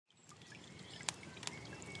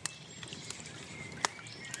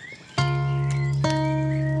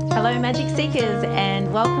Hello, Magic Seekers,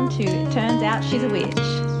 and welcome to Turns Out She's a Witch.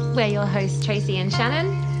 We're your hosts, Tracy and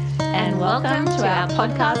Shannon. And welcome to our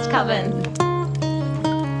podcast coven.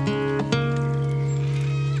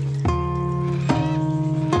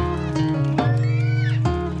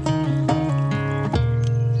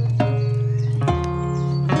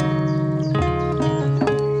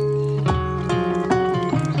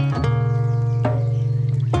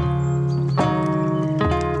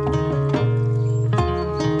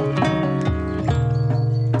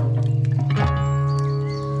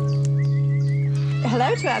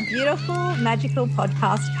 Hello to our beautiful, magical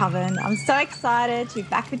podcast coven. I'm so excited to be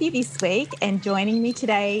back with you this week, and joining me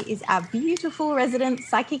today is our beautiful resident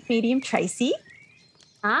psychic medium, Tracy.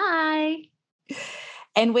 Hi.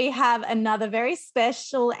 And we have another very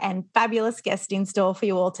special and fabulous guest in store for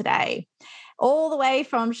you all today, all the way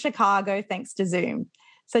from Chicago, thanks to Zoom.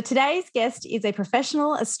 So today's guest is a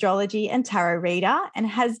professional astrology and tarot reader and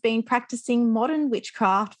has been practicing modern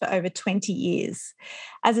witchcraft for over 20 years.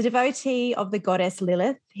 As a devotee of the goddess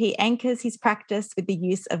Lilith, he anchors his practice with the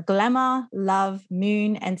use of glamour, love,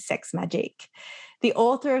 moon, and sex magic. The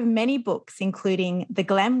author of many books, including The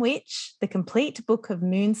Glam Witch, The Complete Book of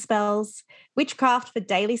Moon Spells, Witchcraft for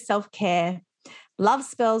Daily Self-Care, Love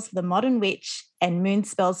Spells for the Modern Witch, and Moon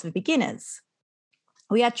Spells for Beginners.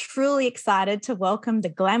 We are truly excited to welcome the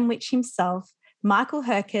Glam Witch himself, Michael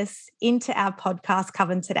Hercus, into our podcast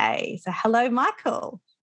coven today. So hello, Michael.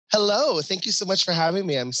 Hello. Thank you so much for having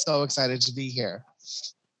me. I'm so excited to be here.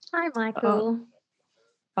 Hi, Michael.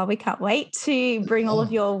 Well, we can't wait to bring all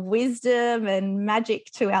of your wisdom and magic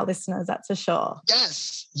to our listeners, that's for sure.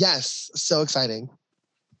 Yes. So exciting.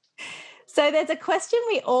 So there's a question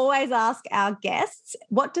we always ask our guests.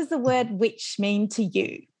 What does the word witch mean to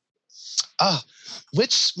you?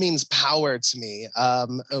 Witch means power to me.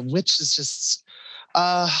 Witch is just,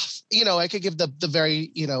 I could give the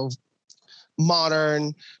very,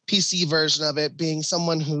 modern PC version of it, being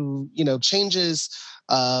someone who, changes,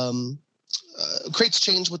 creates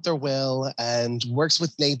change with their will and works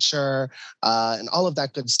with nature and all of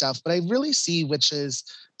that good stuff. But I really see witches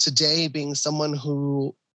today being someone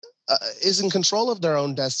who is in control of their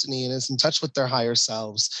own destiny and is in touch with their higher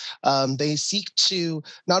selves. They seek to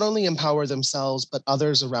not only empower themselves, but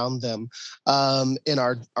others around them in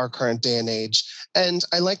our current day and age. And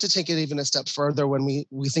I like to take it even a step further when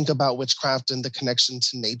we think about witchcraft and the connection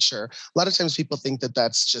to nature. A lot of times people think that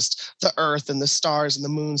that's just the earth and the stars and the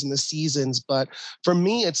moons and the seasons. But for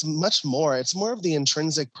me, it's much more. It's more of the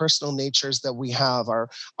intrinsic personal natures that we have, our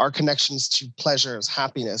connections to pleasures,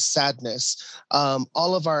 happiness, sadness,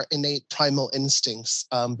 all of our innate primal instincts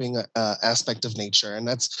being an aspect of nature. And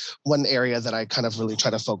that's one area that I kind of really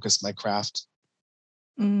try to focus my craft.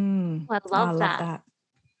 I love that.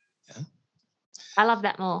 Yeah. I love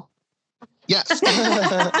that more. Yes. Just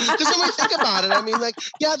when we think about it, I mean,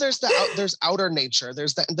 there's outer nature.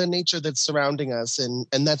 There's the nature that's surrounding us, and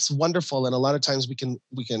that's wonderful. And a lot of times we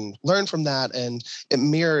can learn from that, and it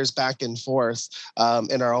mirrors back and forth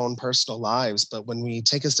in our own personal lives. But when we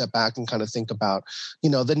take a step back and kind of think about,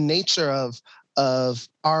 the nature of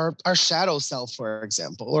our shadow self, for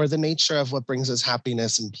example, or the nature of what brings us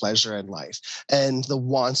happiness and pleasure in life, and the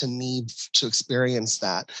want and need to experience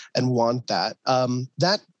that and want that.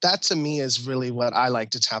 That to me is really what I like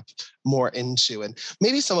to tap more into. And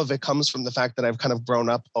maybe some of it comes from the fact that I've kind of grown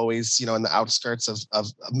up always, in the outskirts of a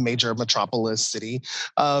major metropolis city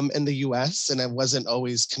in the US, and I wasn't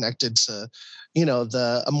always connected to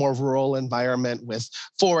a more rural environment with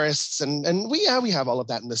forests and we have all of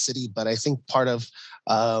that in the city. But I think part of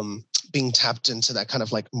being tapped into that kind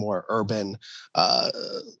of like more urban,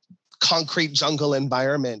 concrete jungle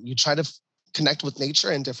environment, you try to connect with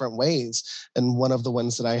nature in different ways. And one of the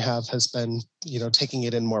ones that I have has been, taking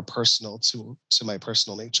it in more personal to my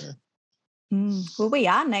personal nature. Well, we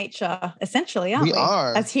are nature, essentially, aren't we? We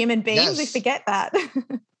are. As human beings, yes. We forget that.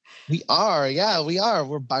 We are, yeah, we are.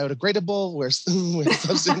 We're biodegradable. We're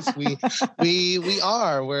substance. We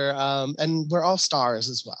are. And we're all stars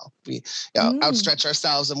as well. We outstretch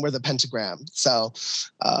ourselves, and we're the pentagram. So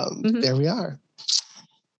there we are.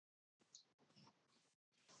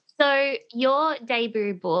 So your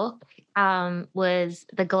debut book was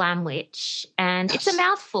The Glam Witch, and It's a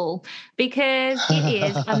mouthful because it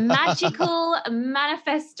is a magical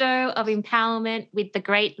manifesto of empowerment with the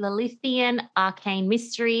great Lilithian arcane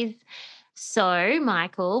mysteries. So,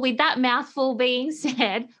 Michael, with that mouthful being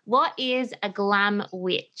said, what is a glam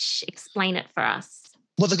witch? Explain it for us.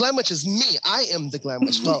 Well, the Glam Witch is me. I am the Glam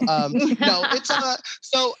Witch. Well, no, it's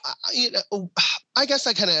I guess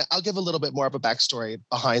I'll give a little bit more of a backstory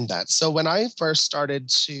behind that. So when I first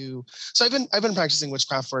started I've been practicing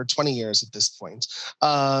witchcraft for 20 years at this point.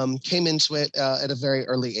 Came into it at a very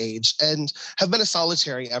early age and have been a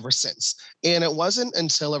solitary ever since. And it wasn't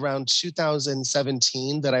until around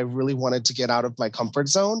 2017 that I really wanted to get out of my comfort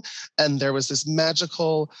zone. And there was this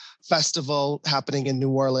magical festival happening in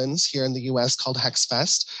New Orleans here in the US called Hex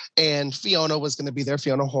Fest. And Fiona was going to be there,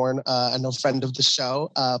 Fiona Horn, a friend of the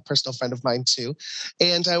show, a personal friend of mine too.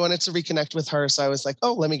 And I wanted to reconnect with her. So I was like,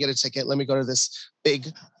 oh, let me get a ticket. Let me go to this big,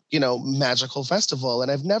 magical festival.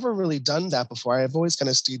 And I've never really done that before. I've always kind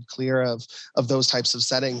of steered clear of those types of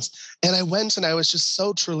settings. And I went and I was just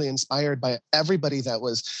so truly inspired by everybody that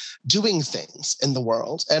was doing things in the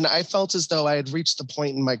world. And I felt as though I had reached the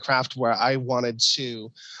point in my craft where I wanted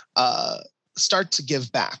to start to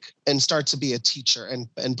give back and start to be a teacher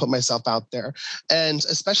and put myself out there, and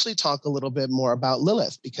especially talk a little bit more about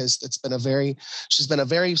Lilith, because she's been a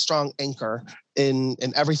very strong anchor in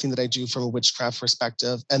everything that I do from a witchcraft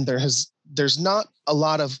perspective. And there's not a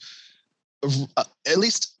lot of, at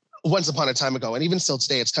least once upon a time ago, and even still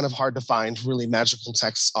today, it's kind of hard to find really magical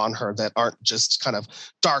texts on her that aren't just kind of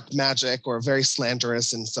dark magic or very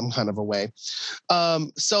slanderous in some kind of a way.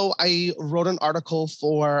 So I wrote an article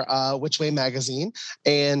for Witch Way magazine,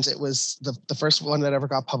 and it was the first one that ever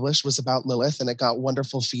got published was about Lilith, and it got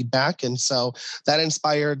wonderful feedback. And so that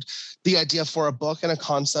inspired the idea for a book and a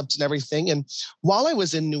concept and everything. And while I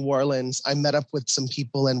was in New Orleans, I met up with some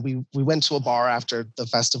people, and we went to a bar after the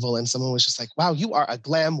festival, and someone was just like, wow, you are a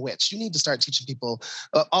glam witch. You need to start teaching people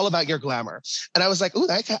all about your glamour. And I was like, ooh,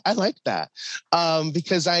 I like that.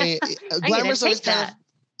 Because glamour's always kind of,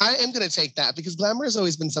 I am going to take that, because glamour has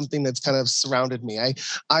always been something that's kind of surrounded me.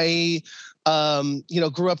 I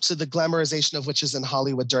grew up to the glamorization of witches in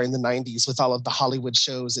Hollywood during the 90s with all of the Hollywood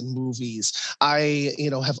shows and movies. I,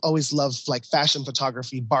 have always loved like fashion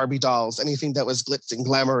photography, Barbie dolls, anything that was glitz and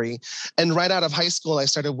glamoury. And right out of high school, I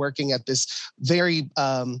started working at this very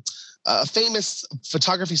a famous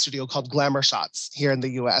photography studio called Glamour Shots here in the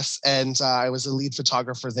US. And I was a lead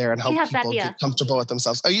photographer there and helped people get comfortable with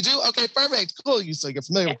themselves. Oh, you do? Okay, perfect. Cool. So you're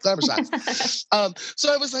familiar with Glamour Shots.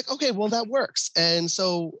 So I was like, okay, well, that works. And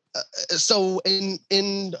so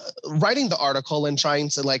in writing the article and trying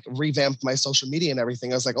to like revamp my social media and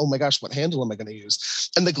everything, I was like, oh my gosh, what handle am I going to use?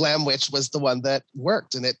 And the Glam Witch was the one that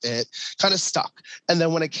worked, and it kind of stuck. And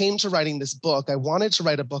then when it came to writing this book, I wanted to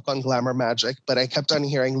write a book on glamour magic, but I kept on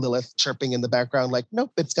hearing Lilith chirping in the background, like,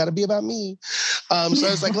 nope, it's got to be about me. So I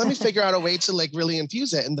was like, let me figure out a way to like really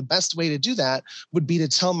infuse it. And the best way to do that would be to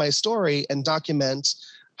tell my story and document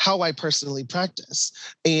how I personally practice.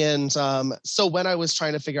 And so when I was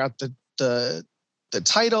trying to figure out the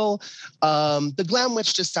title, the Glam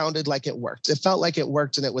Witch just sounded like it worked. It felt like it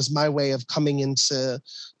worked, and it was my way of coming into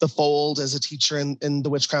the fold as a teacher in the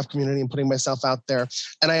witchcraft community and putting myself out there.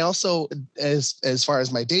 And I also, as far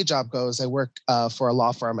as my day job goes, I work for a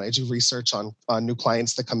law firm, and I do research on new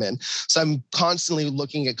clients that come in. So I'm constantly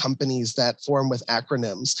looking at companies that form with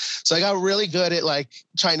acronyms. So I got really good at like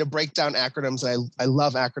trying to break down acronyms. I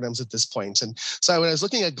love acronyms at this point. And so when I was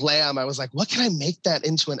looking at GLAM, I was like, what can I make that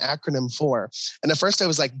into an acronym for? And at first I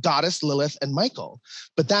was like Goddess, Lilith, and Michael,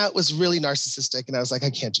 but that was really narcissistic. And I was like,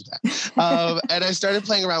 I can't do that. And I started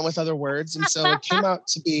playing around with other words. And so it came out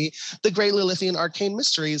to be The Great Lilithian Arcane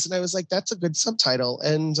Mysteries. And I was like, that's a good subtitle.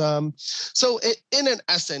 And in an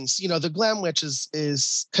essence, the Glam Witch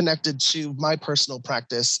is connected to my personal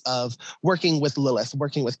practice of working with Lilith,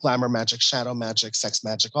 working with glamour magic, shadow magic, sex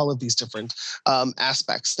magic, all of these different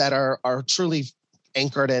aspects that are truly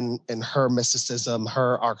anchored in her mysticism,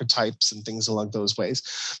 her archetypes, and things along those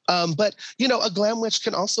ways. But a glam witch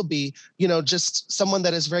can also be, just someone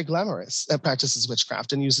that is very glamorous, that practices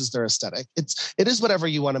witchcraft and uses their aesthetic. It is whatever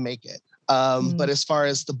you want to make it. But as far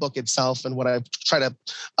as the book itself and what I try to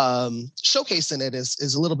showcase in it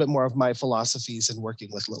is a little bit more of my philosophies in working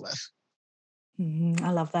with Lilith.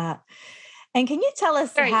 I love that. And can you tell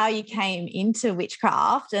us how you came into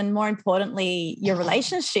witchcraft, and more importantly, your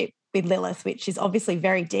relationship with Lilith, which is obviously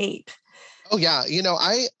very deep? Oh, yeah.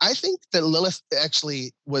 I think that Lilith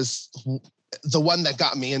actually was the one that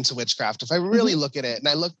got me into witchcraft. If I really look at it and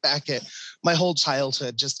I look back at my whole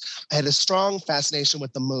childhood, I had a strong fascination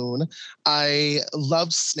with the moon. I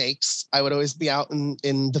loved snakes. I would always be out in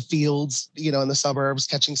the fields, in the suburbs,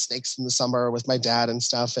 catching snakes in the summer with my dad and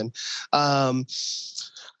stuff. And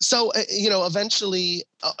so, eventually,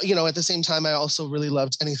 at the same time, I also really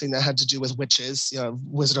loved anything that had to do with witches.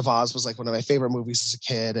 Wizard of Oz was like one of my favorite movies as a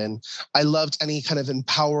kid. And I loved any kind of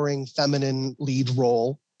empowering feminine lead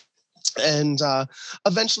role. And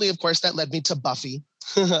eventually, of course, that led me to Buffy.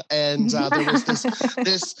 And there was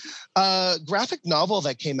this graphic novel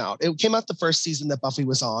that came out. It came out the first season that Buffy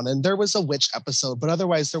was on, and there was a witch episode, but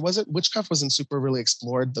otherwise witchcraft wasn't super really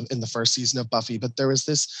explored in the first season of Buffy. But there was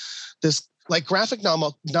this like graphic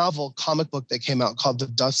novel comic book that came out called The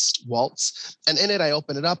Dust Waltz. And in it, I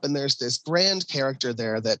open it up and there's this grand character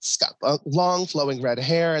there that's got long flowing red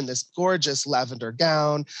hair and this gorgeous lavender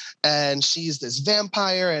gown. And she's this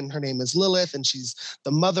vampire and her name is Lilith. And she's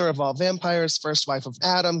the mother of all vampires, first wife of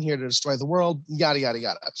Adam, here to destroy the world, yada, yada,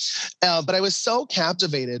 yada. But I was so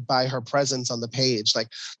captivated by her presence on the page, like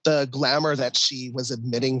the glamour that she was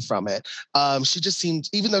emitting from it. She just seemed,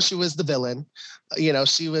 even though she was the villain,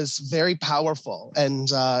 she was very powerful.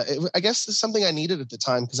 And I guess it's something I needed at the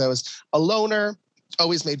time because I was a loner,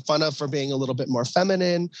 always made fun of for being a little bit more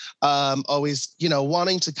feminine, always,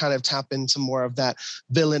 wanting to kind of tap into more of that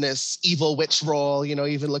villainous evil witch role,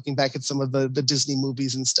 even looking back at some of the Disney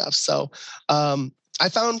movies and stuff. So I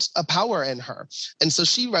found a power in her. And so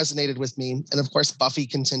she resonated with me. And of course, Buffy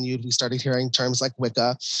continued. We started hearing terms like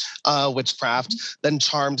Wicca, witchcraft. Then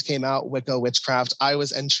Charmed came out, Wicca, witchcraft. I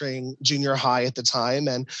was entering junior high at the time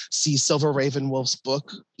and see Silver Ravenwolf's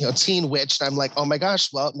book, Teen Witch. And I'm like, oh my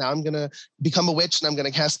gosh, well, now I'm going to become a witch and I'm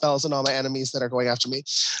going to cast spells on all my enemies that are going after me.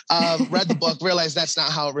 Read the book, realized that's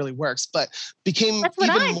not how it really works, but became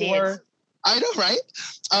even more... I know,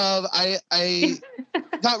 right? I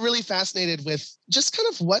got really fascinated with just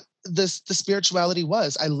kind of what the spirituality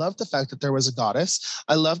was. I loved the fact that there was a goddess.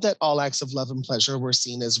 I loved that all acts of love and pleasure were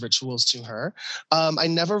seen as rituals to her. I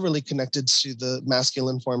never really connected to the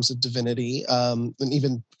masculine forms of divinity, and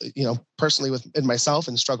even, personally in myself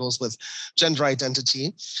and struggles with gender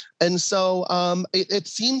identity. And so it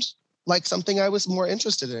seemed like something I was more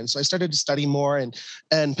interested in. So I started to study more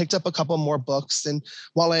and picked up a couple more books. And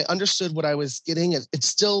while I understood what I was getting, it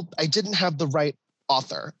still, I didn't have the right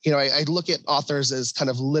author. I look at authors as kind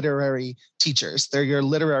of literary teachers. They're your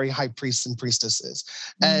literary high priests and priestesses.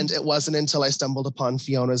 And it wasn't until I stumbled upon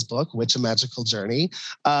Fiona's book, Witch: A Magical Journey,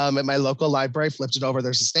 at my local library, flipped it over.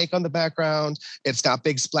 There's a snake on the background. It's got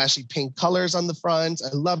big splashy pink colors on the front.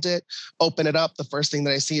 I loved it. Open it up. The first thing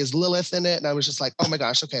that I see is Lilith in it. And I was just like, oh my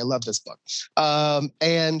gosh, okay, I love this book.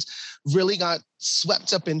 And really got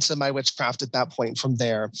swept up into my witchcraft at that point from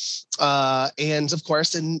there. And of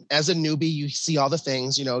course, as a newbie, you see all the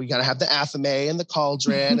things, you got to have the athame and the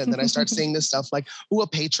cauldron. And then I start seeing this stuff like, a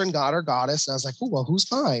patron god or goddess. And I was like, well, who's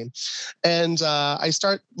mine? And I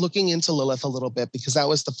start looking into Lilith a little bit because that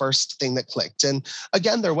was the first thing that clicked. And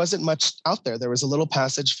again, there wasn't much out there. There was a little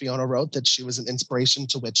passage Fiona wrote that she was an inspiration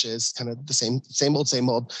to witches, kind of the same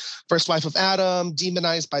old, first wife of Adam,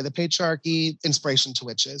 demonized by the patriarchy, inspiration to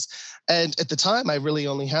witches. And at the time, I really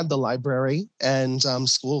only had the library and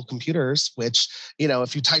school computers, which,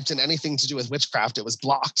 if you typed in anything to do with witchcraft, it was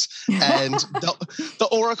blocked. And the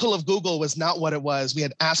Oracle of Google was not what it was. We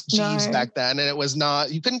had Ask Jeeves back then, and it was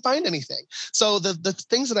not, you couldn't find anything. So the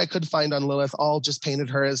things that I could find on Lilith all just painted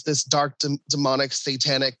her as this dark, demonic,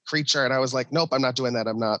 satanic creature. And I was like, nope, I'm not doing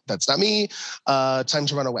that. That's not me. Time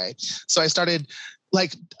to run away. So I started,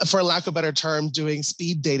 like, for lack of a better term, doing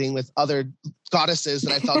speed dating with other goddesses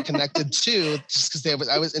that I felt connected to, just because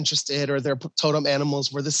I was interested, or their totem animals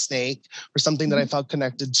were the snake or something that I felt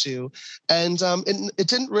connected to. And it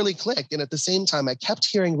didn't really click. And at the same time, I kept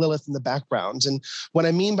hearing Lilith in the background. And what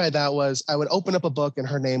I mean by that was I would open up a book and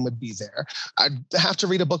her name would be there. I'd have to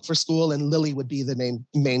read a book for school and Lily would be the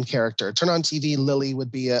main character. Turn on TV, Lily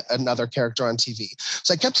would be another character on TV.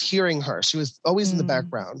 So I kept hearing her. She was always in the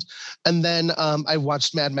background. And then I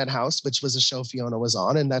watched Mad House, which was a show Fiona was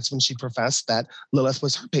on. And that's when she professed that Lilith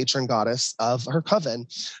was her patron goddess of her coven.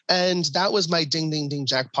 And that was my ding, ding, ding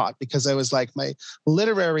jackpot, because I was like, my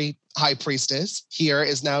literary high priestess here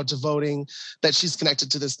is now devoting that she's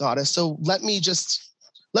connected to this goddess. So let me just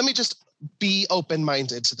be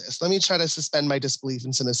open-minded to this. Let me try to suspend my disbelief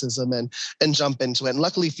and cynicism and jump into it. And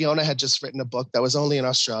luckily, Fiona had just written a book that was only in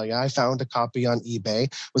Australia. I found a copy on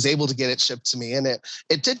eBay, was able to get it shipped to me, and it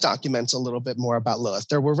did document a little bit more about Lilith.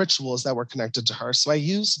 There were rituals that were connected to her. So I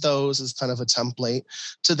used those as kind of a template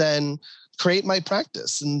to then create my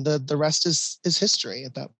practice. And the rest is history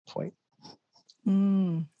at that point. So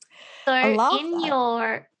in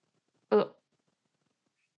your...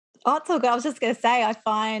 Oh, it's all good. I was just going to say, I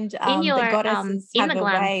find in your the goddesses in have the a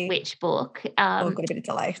Glam way. Witch book. Got a bit of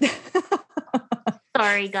delay.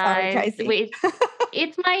 Sorry, guys. Sorry,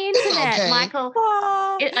 It's my internet, okay. Michael.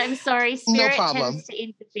 I'm sorry. No Spirit problem. tends to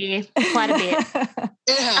interfere quite a bit.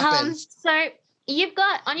 It happens. So you've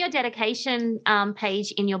got on your dedication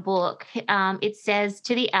page in your book, it says,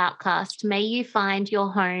 to the outcast, may you find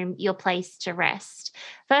your home, your place to rest.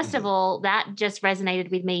 First of all, that just resonated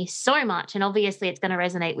with me so much. And obviously it's going to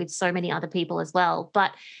resonate with so many other people as well.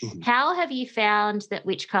 But how have you found that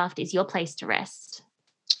witchcraft is your place to rest?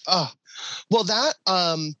 Oh, well, that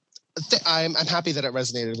I'm happy that it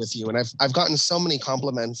resonated with you, and I've gotten so many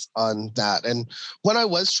compliments on that. And when I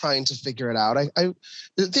was trying to figure it out, I at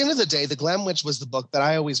the end of the day, The Glam Witch was the book that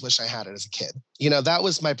I always wish I had it as a kid. You know, that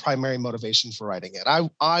was my primary motivation for writing it.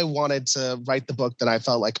 I wanted to write the book that I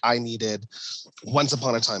felt like I needed once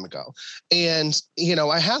upon a time ago. And, you know,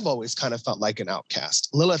 I have always kind of felt like an outcast.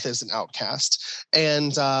 Lilith is an outcast.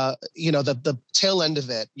 And, you know, the tail end of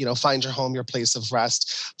it, you know, find your home, your place of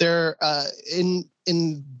rest. There,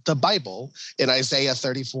 in the Bible, in Isaiah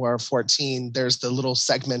 34:14, there's the little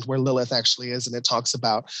segment where Lilith actually is, and it talks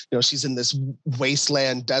about, you know, she's in this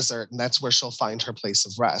wasteland desert, and that's where she'll find her place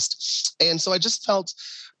of rest. And so I just felt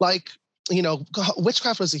like, you know,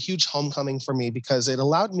 witchcraft was a huge homecoming for me because it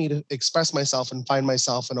allowed me to express myself and find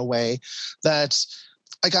myself in a way that,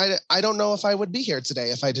 like, I don't know if I would be here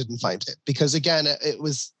today if I didn't find it. Because again,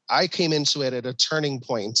 I came into it at a turning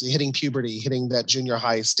point, hitting puberty, hitting that junior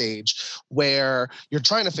high stage where you're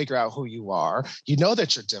trying to figure out who you are. You know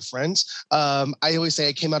that you're different. I always say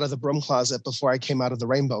I came out of the broom closet before I came out of the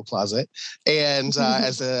rainbow closet, and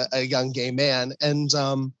as a young gay man. And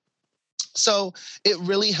so it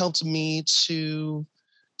really helped me to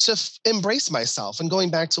embrace myself. And going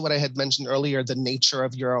back to what I had mentioned earlier, the nature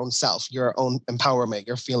of your own self, your own empowerment,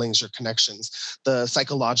 your feelings, your connections, the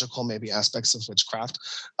psychological maybe aspects of witchcraft.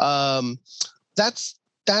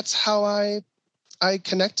 That's how I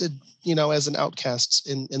connected, you know, as an outcast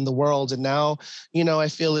in the world. And now, you know, I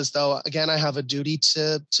feel as though, again, I have a duty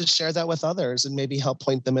to share that with others and maybe help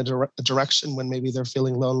point them in a direction when maybe they're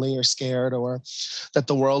feeling lonely or scared, or that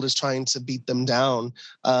the world is trying to beat them down.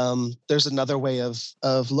 There's another way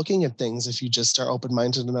of looking at things if you just are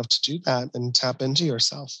open-minded enough to do that and tap into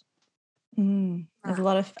yourself. There's a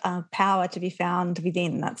lot of power to be found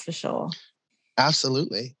within, that's for sure.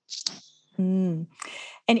 Absolutely. And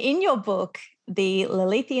in your book, the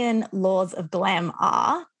Lilithian laws of glam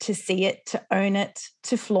are to see it, to own it,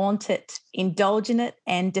 to flaunt it, indulge in it,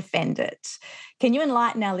 and defend it. Can you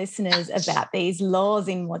enlighten our listeners about these laws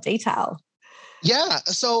in more detail? Yeah.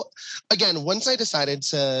 So again, once I decided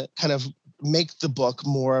to kind of make the book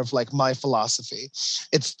more of like my philosophy,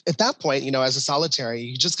 it's at that point, you know, as a solitary,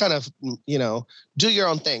 you just kind of, you know, do your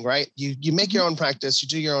own thing, right? You make your own practice, you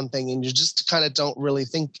do your own thing, and you just kind of don't really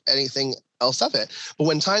think anything else of it. But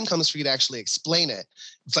when time comes for you to actually explain it,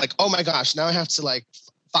 it's like, oh my gosh, now I have to like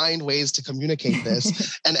find ways to communicate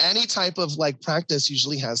this. And any type of like practice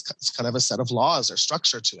usually has kind of a set of laws or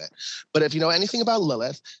structure to it. But if you know anything about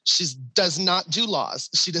Lilith, she does not do laws.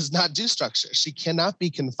 She does not do structure. She cannot be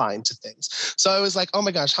confined to things. So I was like, oh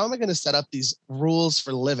my gosh, how am I going to set up these rules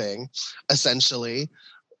for living, essentially,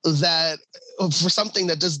 that for something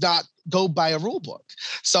that does not go by a rule book?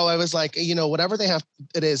 So I was like, you know, whatever they have,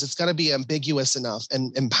 it's got to be ambiguous enough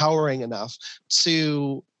and empowering enough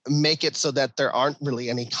to make it so that there aren't really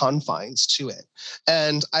any confines to it.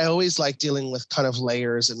 And I always like dealing with kind of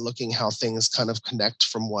layers and looking how things kind of connect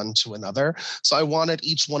from one to another. So I wanted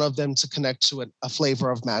each one of them to connect to a flavor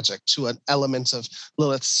of magic, to an element of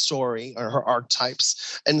Lilith's story or her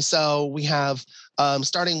archetypes. And so we have,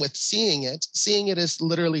 starting with seeing it. Seeing it is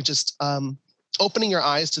literally just opening your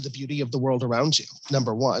eyes to the beauty of the world around you,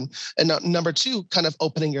 number one. And number two, kind of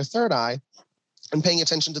opening your third eye and paying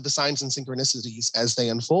attention to the signs and synchronicities as they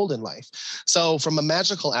unfold in life. So from a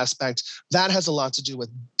magical aspect, that has a lot to do with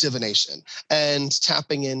divination and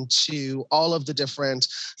tapping into all of the different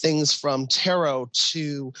things from tarot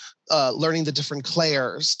to learning the different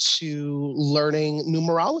clairs to learning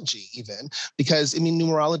numerology even, because I mean,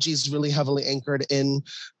 numerology is really heavily anchored in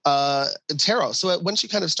tarot. So once you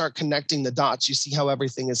kind of start connecting the dots, you see how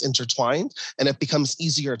everything is intertwined and it becomes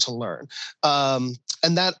easier to learn.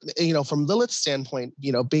 And that, you know, from Lilith's standpoint,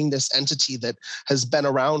 you know, being this entity that has been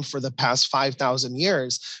around for the past 5,000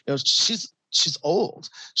 years, you know, she's old.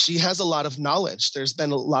 She has a lot of knowledge. There's been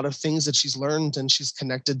a lot of things that she's learned, and she's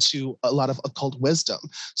connected to a lot of occult wisdom.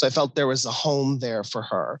 So I felt there was a home there for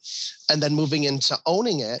her. And then moving into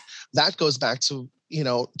owning it, that goes back to, you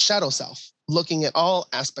know, shadow self, looking at all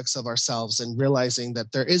aspects of ourselves and realizing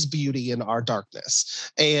that there is beauty in our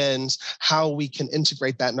darkness and how we can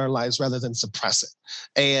integrate that in our lives rather than suppress it.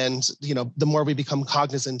 And, the more we become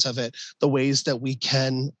cognizant of it, the ways that we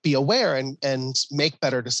can be aware and make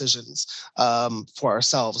better decisions for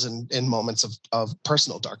ourselves in moments of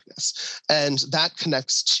personal darkness. And that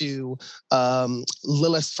connects to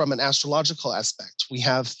Lilith from an astrological aspect. We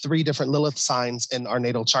have 3 different Lilith signs in our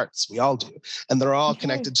natal charts. We all do. And they're all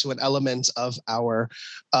connected to an element of our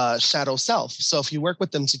shadow self. So if you work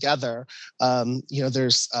with them together,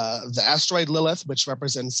 there's the asteroid Lilith, which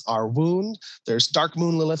represents our wound. There's dark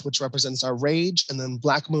moon Lilith, which represents our rage. And then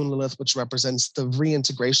black moon Lilith, which represents the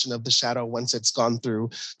reintegration of the shadow once it's gone through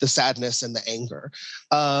the sadness and the anger.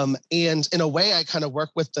 And in a way, I kind of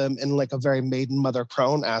work with them in like a very maiden mother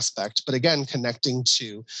crone aspect, but again, connecting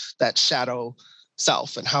to that shadow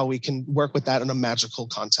self and how we can work with that in a magical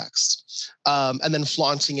context. And then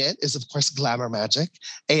flaunting it is, of course, glamour magic,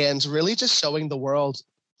 and really just showing the world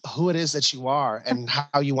who it is that you are and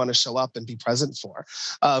how you want to show up and be present for.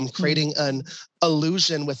 Creating an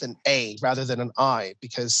illusion with an A rather than an I,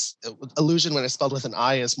 because illusion, when it's spelled with an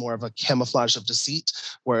I, is more of a camouflage of deceit,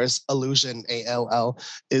 whereas illusion, ALL,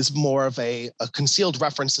 is more of a concealed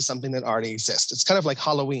reference to something that already exists. It's kind of like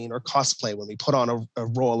Halloween or cosplay. When we put on a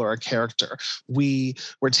role or a character, we're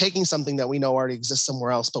taking something that we know already exists somewhere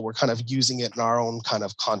else, but we're kind of using it in our own kind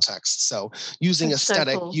of context. So using That's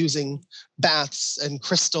aesthetic, so cool. Using baths and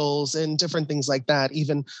crystals and different things like that,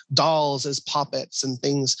 even dolls as puppets and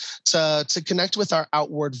things to connect with our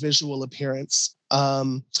outward visual appearance.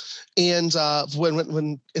 When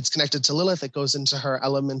it's connected to Lilith, it goes into her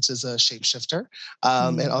element as a shapeshifter.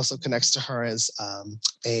 It also connects to her as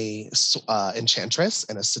a enchantress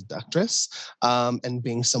and a seductress, and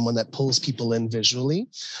being someone that pulls people in visually.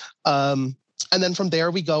 And then from there,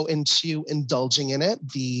 we go into indulging in it,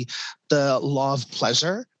 the law of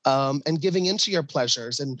pleasure, and giving into your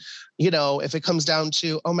pleasures. And, if it comes down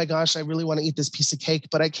to, oh my gosh, I really want to eat this piece of cake,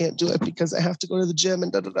 but I can't do it because I have to go to the gym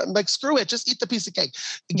and I'm like, screw it, just eat the piece of cake.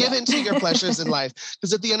 Give into your pleasures in life.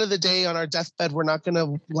 Because at the end of the day, on our deathbed, we're not going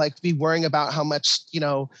to be worrying about how much,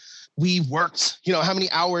 we worked, how many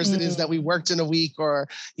hours it is that we worked in a week, or,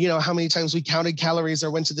 how many times we counted calories or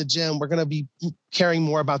went to the gym. We're going to be caring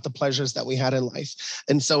more about the pleasures that we had in life.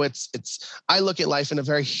 And so I look at life in a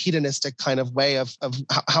very hedonistic kind of way of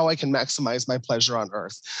how I can maximize my pleasure on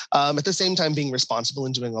earth. At the same time, being responsible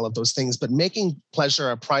and doing all of those things, but making pleasure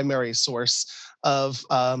a primary source of,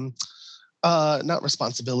 not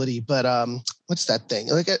responsibility, but what's that thing?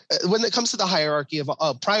 Like when it comes to the hierarchy of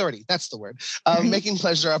priority, that's the word. Making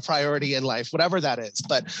pleasure a priority in life, whatever that is.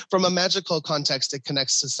 But from a magical context, it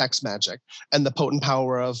connects to sex magic and the potent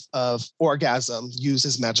power of orgasm used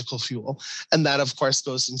as magical fuel. And that, of course,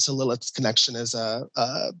 goes into Lilith's connection as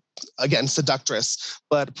again, seductress,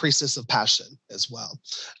 but priestess of passion as well.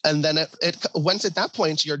 And then once at that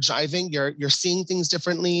point, you're jiving, you're seeing things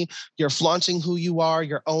differently, you're flaunting who you are,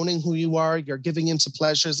 you're owning who you are, you're giving into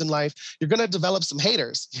pleasures in life. You're going to develop some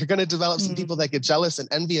haters. You're going to develop some people that get jealous and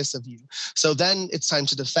envious of you. So then it's time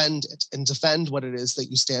to defend it and defend what it is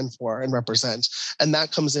that you stand for and represent. And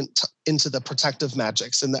that comes into the protective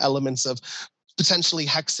magics and the elements of potentially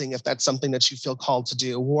hexing, if that's something that you feel called to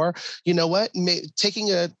do. Or, making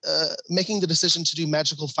the decision to do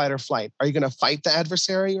magical fight or flight. Are you going to fight the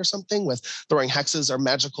adversary or something with throwing hexes or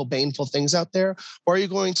magical baneful things out there? Or are you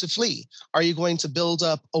going to flee? Are you going to build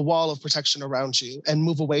up a wall of protection around you and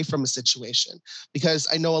move away from a situation? Because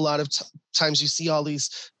I know a lot of times you see all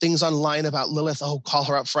these things online about Lilith, call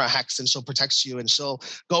her up for a hex and she'll protect you and she'll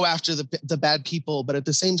go after the bad people. But at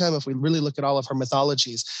the same time, if we really look at all of her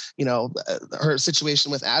mythologies, her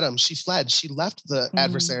situation with Adam, she fled. She left the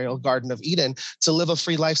adversarial Garden of Eden to live a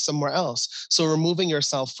free life somewhere else. So removing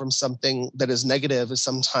yourself from something that is negative is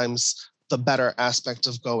sometimes the better aspect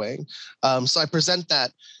of going. So I present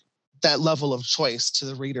that level of choice to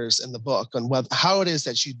the readers in the book on how it is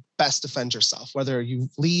that you best defend yourself, whether you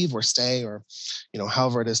leave or stay or,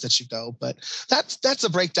 however it is that you go. But that's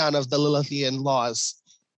a breakdown of the Lilithian laws.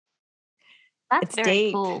 That's very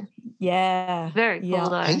deep. Cool. Yeah. Very cool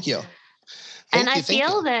though. Thank you. I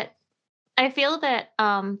feel that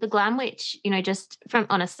the Glam Witch, just from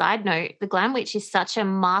on a side note, the Glam Witch is such a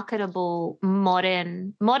marketable,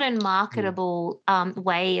 modern marketable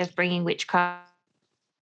way of bringing witchcraft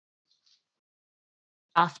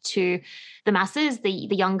to the masses, the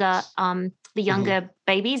younger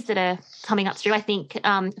babies that are coming up through. I think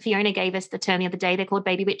Fiona gave us the term the other day. They're called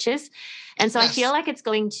baby witches, and so yes. I feel like it's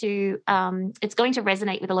going to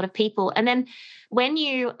resonate with a lot of people. And then when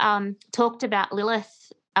you talked about Lilith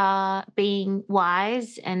being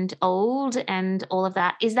wise and old and all of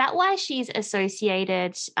that, is that why she's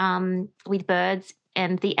associated with birds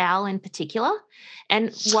and the owl in particular?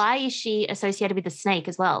 And why is she associated with the snake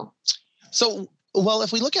as well? So Well,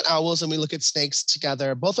 if we look at owls and we look at snakes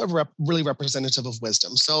together, both are really representative of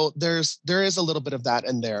wisdom. So there is a little bit of that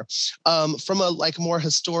in there. From a like more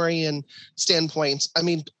historian standpoint, I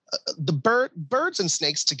mean, the birds and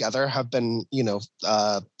snakes together have been,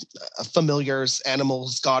 familiars,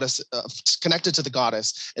 animals, goddess, connected to the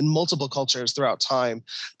goddess in multiple cultures throughout time.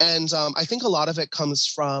 And I think a lot of it comes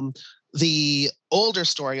from the older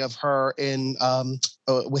story of her in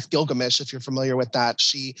with Gilgamesh, if you're familiar with that.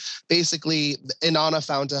 She basically, Inanna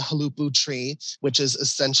found a halupu tree, which is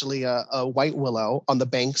essentially a white willow on the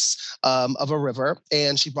banks of a river.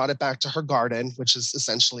 And she brought it back to her garden, which is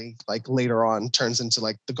essentially like later on turns into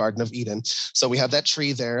like the Garden of Eden. So we have that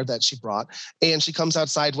tree there that she brought. And she comes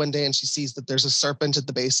outside one day and she sees that there's a serpent at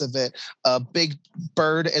the base of it, a big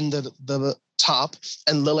bird in the top,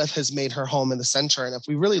 and Lilith has made her home in the center. And if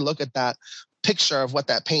we really look at that picture of what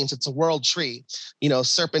that paints, it's a world tree.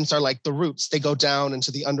 Serpents are like the roots. They go down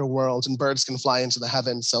into the underworld and birds can fly into the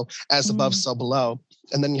heavens. So as above, so below.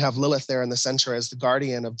 And then you have Lilith there in the center as the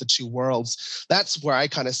guardian of the two worlds. That's where I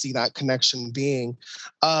kind of see that connection being.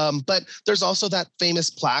 But there's also that famous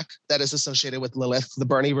plaque that is associated with Lilith, the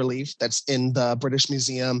Burney relief that's in the British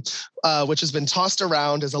Museum, which has been tossed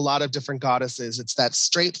around as a lot of different goddesses. It's that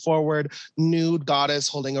straightforward, nude goddess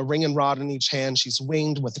holding a ring and rod in each hand. She's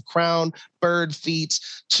winged with a crown, bird feet,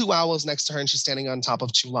 two owls next to her, and she's standing on top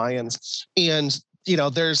of two lions. And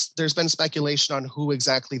there's been speculation on who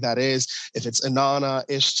exactly that is, if it's Inanna,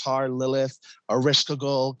 Ishtar, Lilith, or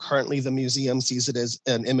Ereshkigal. Currently, the museum sees it as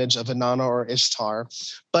an image of Inanna or Ishtar.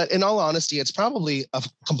 But in all honesty, it's probably a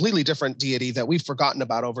completely different deity that we've forgotten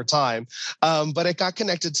about over time. But it got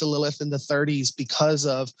connected to Lilith in the 30s because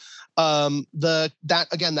of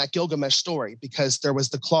that Gilgamesh story, because there was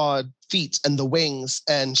the clawed feet and the wings,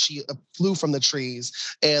 and she flew from the trees,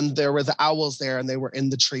 and there were the owls there, and they were in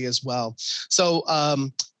the tree as well. So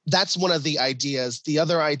that's one of the ideas. The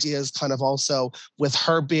other idea is kind of also with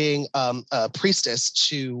her being a priestess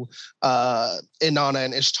to Inanna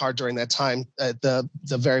and Ishtar during that time, the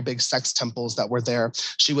very big sex temples that were there.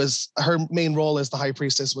 Her main role as the high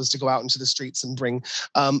priestess was to go out into the streets and bring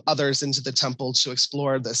others into the temple to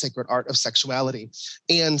explore the sacred art of sexuality.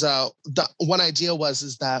 And the one idea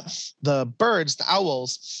is that the birds, the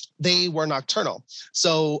owls, they were nocturnal.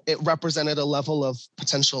 So it represented a level of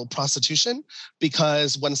potential prostitution,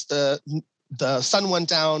 because once the sun went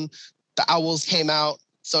down, the owls came out,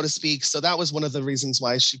 so to speak. So that was one of the reasons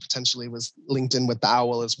why she potentially was linked in with the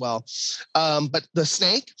owl as well. But the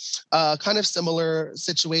snake, kind of similar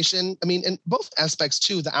situation. I mean, in both aspects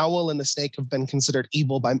too, the owl and the snake have been considered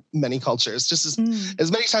evil by many cultures. Just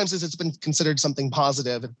as many times as it's been considered something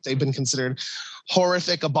positive, they've been considered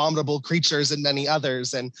horrific, abominable creatures in many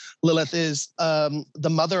others. And Lilith is the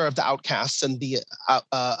mother of the outcasts and the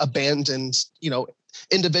abandoned,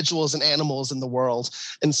 individuals and animals in the world.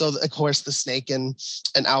 And so, of course, the snake and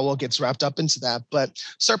owl gets wrapped up into that. But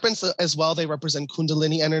serpents as well, they represent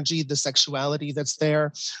Kundalini energy, the sexuality that's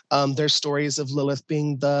there. There's stories of Lilith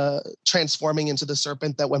being transforming into the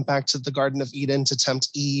serpent that went back to the Garden of Eden to tempt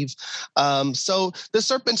Eve. So the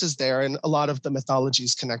serpent is there, and a lot of the mythology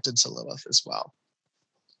is connected to Lilith as well.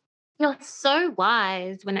 You're so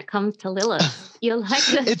wise when it comes to Lilith. You're like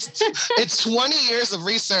it's 20 years of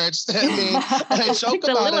research. I mean, and I joke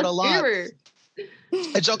about it a lot.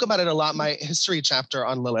 I joke about it a lot. My history chapter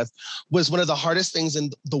on Lilith was one of the hardest things in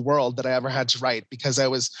the world that I ever had to write, because I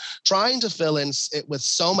was trying to fill in it with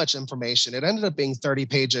so much information. It ended up being 30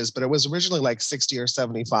 pages, but it was originally like 60 or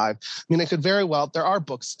 75. I mean, it could very well, there are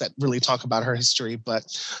books that really talk about her history, but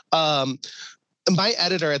my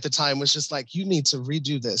editor at the time was just like, you need to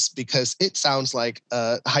redo this because it sounds like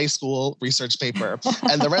a high school research paper.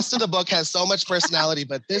 And the rest of the book has so much personality,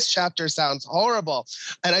 but this chapter sounds horrible.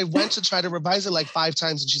 And I went to try to revise it like 5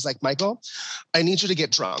 times. And she's like, Michael, I need you to get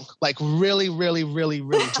drunk, like really, really, really,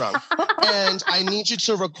 really drunk. And I need you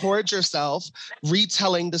to record yourself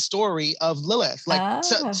retelling the story of Lilith. Like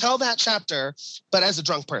tell that chapter, but as a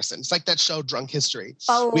drunk person. It's like that show Drunk History.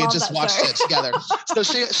 We had just watched it together. So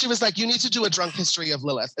she was like, you need to do a drunk history of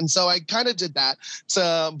Lilith. And so I kind of did that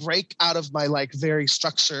to break out of my like very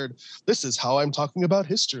structured, this is how I'm talking about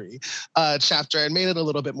history chapter, and made it a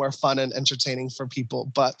little bit more fun and entertaining for people.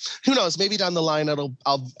 But who knows, maybe down the line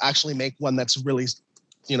I'll actually make one that's really,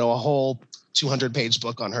 a whole 200-page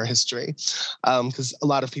book on her history, because a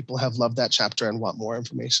lot of people have loved that chapter and want more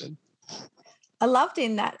information. I loved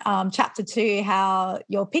in that chapter 2 how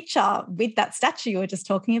your picture with that statue you were just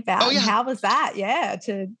talking about. Oh, yeah. And how was that? Yeah.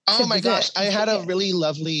 Oh my gosh, I had a really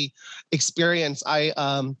lovely experience.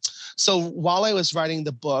 So while I was writing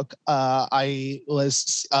the book, I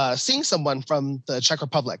was seeing someone from the Czech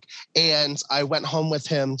Republic, and I went home with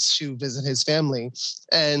him to visit his family.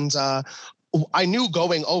 And I knew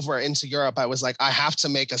going over into Europe, I was like, I have to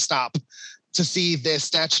make a stop to see this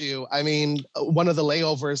statue. I mean, one of the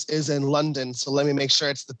layovers is in London, so let me make sure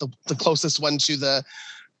it's the closest one to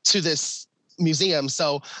this museum.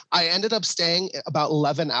 So I ended up staying about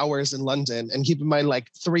 11 hours in London, and keep in mind,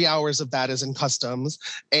 like 3 hours of that is in customs.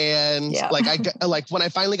 And like when I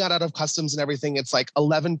finally got out of customs and everything, it's like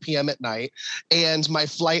 11 p.m. at night, and my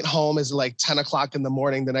flight home is like 10 o'clock in the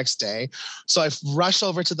morning the next day. So I rush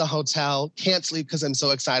over to the hotel, can't sleep because I'm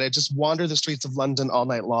so excited, just wander the streets of London all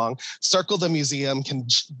night long, circle the museum,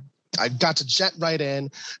 I got to jet right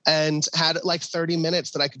in, and had like 30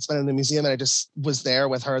 minutes that I could spend in the museum. And I just was there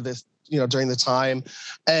with her during the time.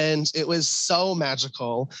 And it was so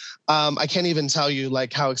magical. I can't even tell you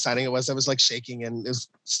like how exciting it was. I was like shaking, and it was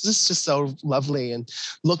just so lovely. And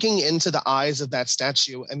looking into the eyes of that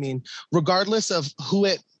statue, I mean, regardless of who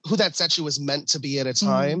that statue was meant to be at a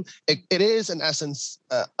time, it is in essence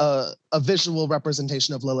a visual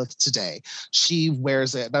representation of Lilith today. She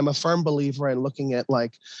wears it. And I'm a firm believer in looking at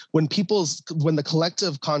like when the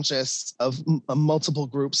collective conscious of multiple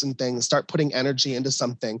groups and things start putting energy into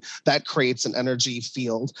something, that creates an energy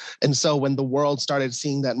field. And so when the world started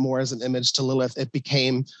seeing that more as an image to Lilith, it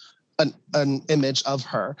became an image of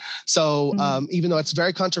her. So even though it's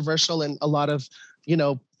very controversial and a lot of,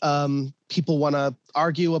 people want to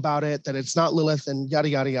argue about it, that it's not Lilith and yada,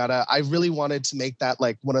 yada, yada, I really wanted to make that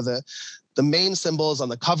like one of the main symbols on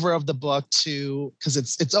the cover of the book too, because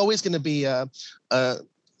it's always going to be a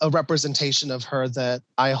representation of her that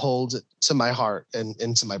I hold to my heart and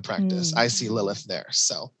into my practice. I see Lilith there.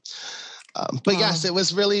 So, but yes, it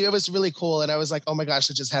was really cool. And I was like, oh my gosh,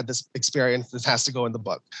 I just had this experience. This has to go in the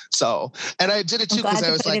book. So, and I did it too because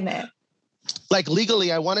I was like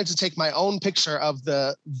legally, I wanted to take my own picture of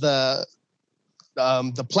the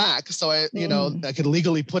plaque, so I could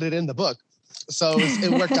legally put it in the book. So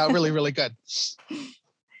it worked out really, really good.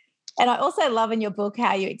 And I also love in your book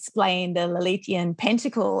how you explain the Lilithian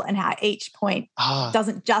pentacle and how each point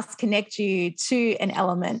doesn't just connect you to an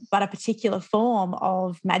element, but a particular form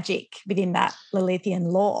of magic within that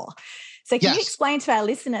Lilithian law. So can you explain to our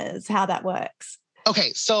listeners how that works?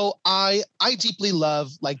 Okay, so I deeply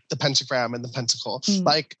love like the pentagram and the pentacle.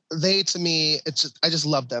 Like they, to me, I just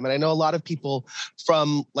love them. And I know a lot of people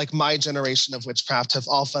from like my generation of witchcraft have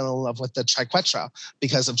all fallen in love with the triquetra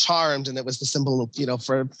because of Charmed, and it was the symbol,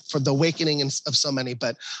 for the awakening of so many.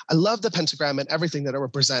 But I love the pentagram and everything that it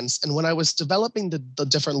represents. And when I was developing the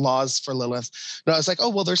different laws for Lilith, I was like, oh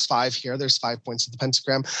well, there's 5 here. There's 5 points of the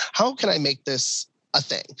pentagram. How can I make this a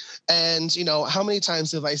thing? And how many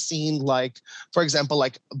times have I seen, like, for example,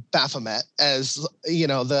 like Baphomet as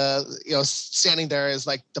standing there as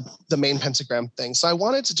like the main pentagram thing. So I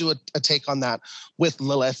wanted to do a take on that with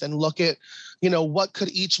Lilith and look at what could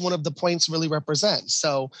each one of the points really represent.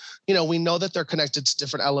 So we know that they're connected to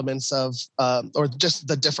different elements of or just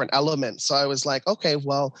the different elements. So I was like, okay,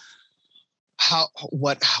 well,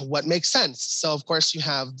 what makes sense? So of course you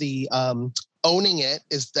have the owning it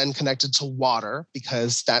is then connected to water,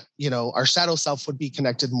 because that, our shadow self would be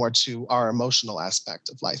connected more to our emotional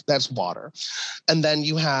aspect of life. That's water. And then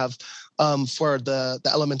you have for the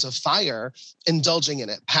element of fire, indulging in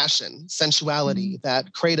it, passion, sensuality,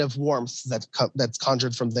 that creative warmth that's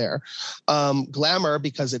conjured from there. Glamour,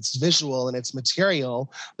 because it's visual and it's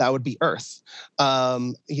material, that would be earth.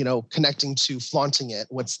 Connecting to flaunting it,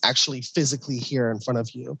 what's actually physically here in front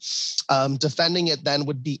of you. Defending it then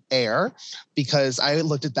would be air, because I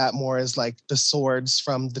looked at that more as like the swords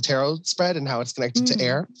from the tarot spread and how it's connected to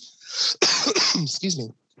air. Excuse me.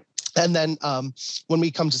 And then when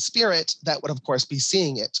we come to spirit, that would, of course, be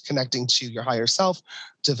seeing it, connecting to your higher self,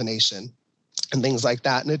 divination, and things like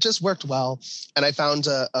that. And it just worked well. And I found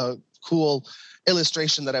a cool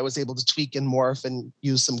illustration that I was able to tweak and morph and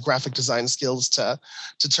use some graphic design skills to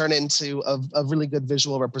turn into a really good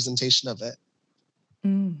visual representation of it.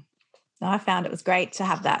 I found it was great to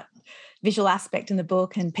have that visual aspect in the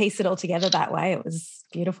book and piece it all together that way. It was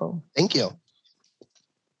beautiful. Thank you.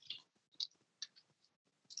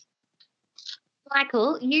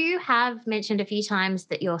 Michael, you have mentioned a few times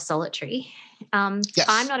that you're solitary. Yes.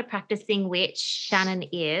 I'm not a practicing witch. Shannon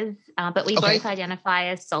is, but we both identify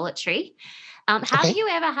as solitary. Have you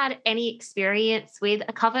ever had any experience with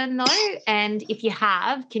a coven, though? And if you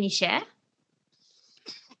have, can you share?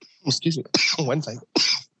 Excuse me. One second.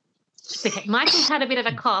 It's okay. Michael's had a bit of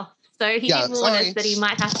a cough, so he did warn us that he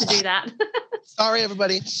might have to do that. Sorry,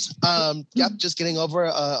 everybody. Yep, just getting over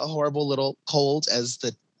a horrible little cold as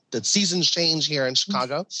the seasons change here in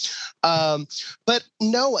Chicago. But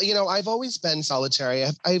no, I've always been solitary.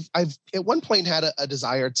 I've at one point had a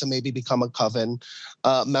desire to maybe become a Coven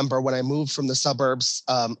member when I moved from the suburbs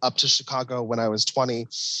up to Chicago when I was 20.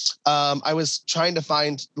 I was trying to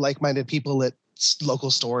find like-minded people at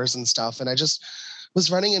local stores and stuff, and I just was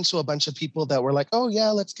running into a bunch of people that were like, oh yeah,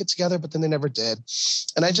 let's get together, but then they never did.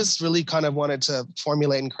 And I just really kind of wanted to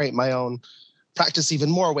formulate and create my own practice even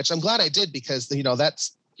more, which I'm glad I did, because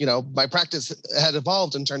that's my practice had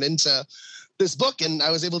evolved and turned into this book, and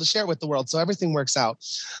I was able to share it with the world. So everything works out.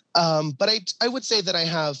 But I would say that I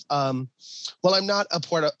have, well, I'm not a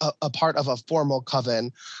part of a formal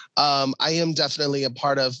coven. I am definitely a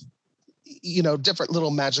part of, different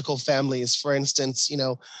little magical families. For instance,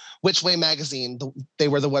 Which Way magazine, they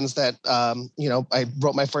were the ones that, I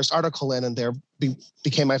wrote my first article in, and they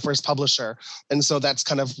became my first publisher. And so that's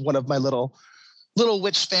kind of one of my little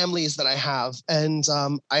witch families that I have. And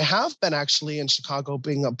I have been actually in Chicago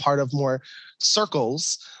being a part of more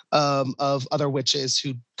circles of other witches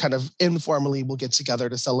who kind of informally will get together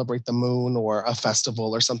to celebrate the moon or a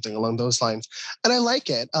festival or something along those lines. And I like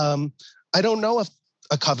it. I don't know if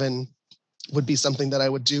a coven would be something that I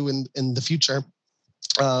would do in the future.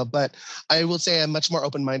 But I will say I'm much more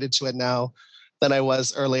open-minded to it now than I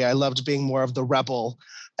was earlier. I loved being more of the rebel.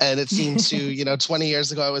 And it seemed to, 20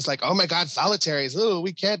 years ago, I was like, oh my God, solitaries. Oh,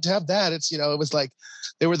 we can't have that. It's, it was like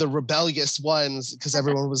they were the rebellious ones because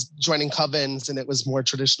everyone was joining covens and it was more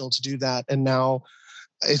traditional to do that. And now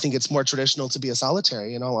I think it's more traditional to be a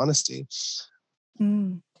solitary, in all honesty.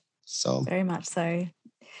 So very much so.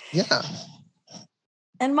 Yeah.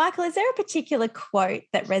 And Michael, is there a particular quote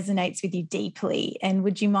that resonates with you deeply? And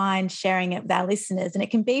would you mind sharing it with our listeners? And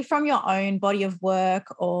it can be from your own body of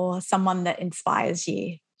work or someone that inspires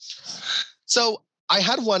you. So I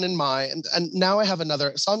had one in mind, and now I have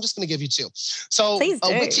another. So I'm just going to give you two. So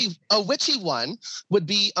a witchy one would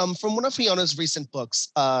be from one of Fiona's recent books,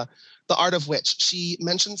 The Art of Witch. She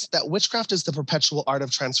mentions that witchcraft is the perpetual art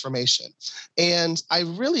of transformation. And I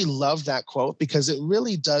really love that quote because it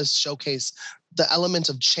really does showcase the element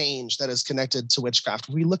of change that is connected to witchcraft.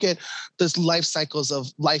 We look at this life cycles of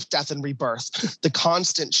life, death, and rebirth, the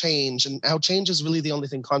constant change, and how change is really the only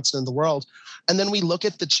thing constant in the world. And then we look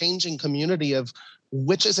at the changing community of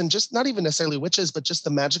witches, and just not even necessarily witches, but just the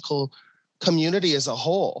magical community as a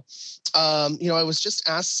whole. I was just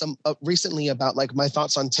asked recently about like my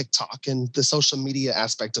thoughts on TikTok and the social media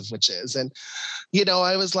aspect of witches. And,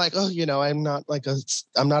 I was like, I'm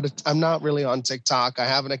not really on TikTok. I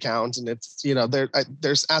have an account and it's,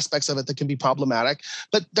 there's aspects of it that can be problematic,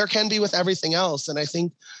 but there can be with everything else. And I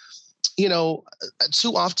think,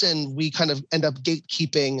 too often we kind of end up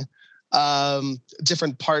gatekeeping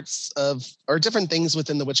different parts of or different things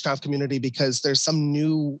within the witchcraft community because there's some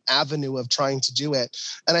new avenue of trying to do it.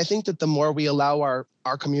 And I think that the more we allow our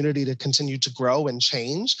community to continue to grow and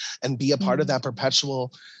change and be a part of that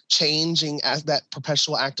perpetual changing, as that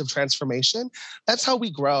perpetual act of transformation, that's how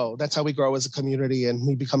we grow. That's how we grow as a community and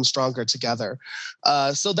we become stronger together.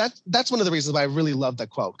 So that's one of the reasons why I really love that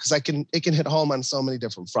quote, because it can hit home on so many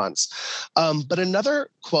different fronts. But another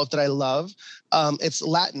quote that I love, it's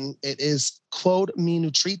Latin. It is quod me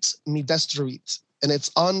nutrit, me destruit. And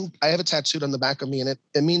I have it tattooed on the back of me, and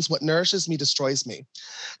it means what nourishes me destroys me.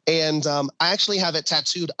 And I actually have it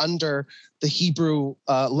tattooed under the Hebrew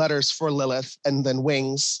letters for Lilith and then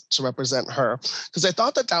wings to represent her. Because I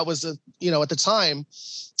thought that was, at the time,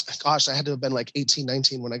 gosh, I had to have been like 18,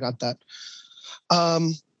 19 when I got that.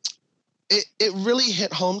 It really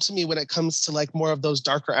hit home to me when it comes to like more of those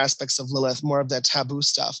darker aspects of Lilith, more of that taboo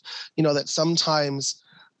stuff, that sometimes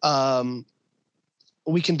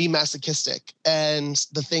we can be masochistic, and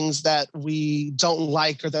the things that we don't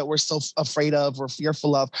like or that we're so afraid of or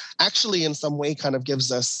fearful of actually in some way kind of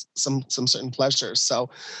gives us some certain pleasures. So,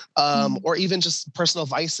 or even just personal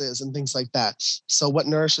vices and things like that. So what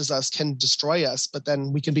nourishes us can destroy us, but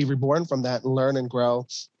then we can be reborn from that and learn and grow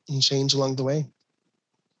and change along the way.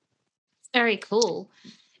 Very cool.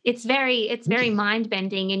 It's very mind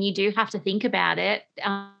bending, and you do have to think about it.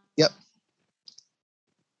 Yep.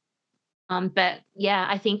 But yeah,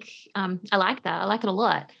 I think I like that. I like it a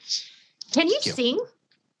lot. Can you sing?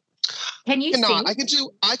 Can you sing?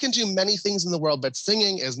 I can do many things in the world, but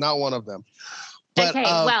singing is not one of them. But, okay,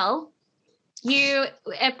 well,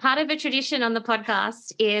 a part of a tradition on the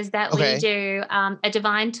podcast is that we do a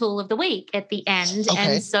divine tool of the week at the end. Okay.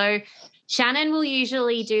 And so Shannon will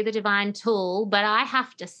usually do the divine tool, but I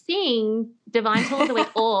have to sing divine tool of the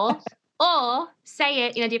week or or say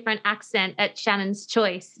it in a different accent at Shannon's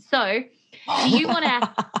choice. So do you want to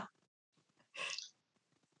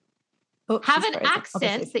have an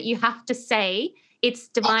accent that you have to say it's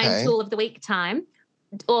Divine Tool of the Week time,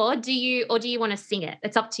 or do you want to sing it?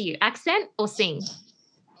 It's up to you. Accent or sing?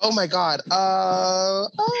 Oh my God. I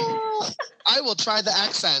will try the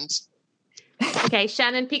accent. Okay,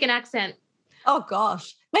 Shannon, pick an accent. Oh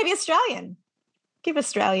gosh, maybe Australian. Give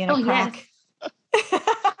Australian a crack. Yes.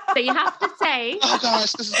 So you have to say. Oh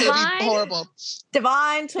gosh, this is going to be horrible.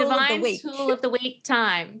 Divine Tool of the Week. Divine Tool of the Week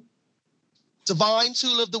time. Divine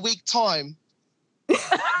Tool of the Week time.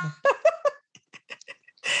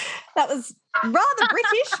 That was rather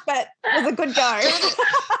British, but was a good go.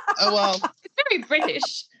 Oh well. It's very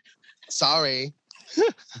British. Sorry.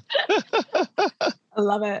 I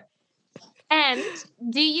love it. And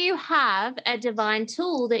do you have a divine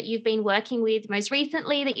tool that you've been working with most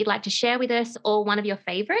recently that you'd like to share with us, or one of your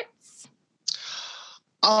favorites?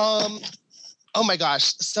 Oh my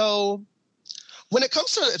gosh. So when it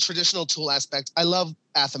comes to a traditional tool aspect, I love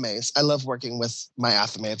Athames. I love working with my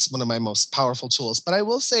Athame. It's one of my most powerful tools. But I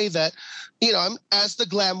will say that, I'm as the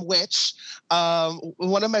glam witch,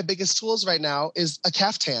 one of my biggest tools right now is a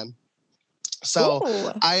caftan. So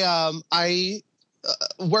ooh. I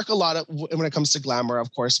work a lot when it comes to glamour,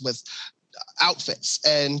 of course, with outfits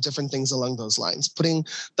and different things along those lines, putting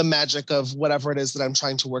the magic of whatever it is that I'm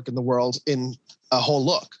trying to work in the world in a whole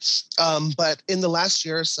look. But in the last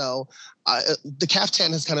year or so, the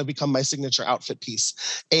caftan has kind of become my signature outfit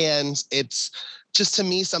piece. And it's just, to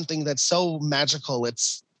me, something that's so magical.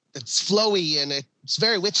 It's flowy and it's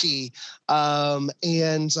very witchy.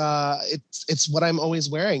 It's what I'm always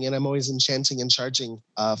wearing, and I'm always enchanting and charging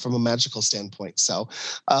from a magical standpoint. So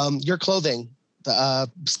your clothing,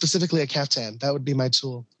 specifically a caftan, that would be my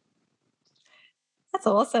tool. That's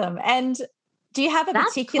awesome. And do you have a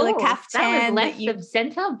particular caftan that was left of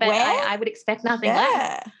center, but I would expect nothing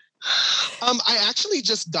less. I actually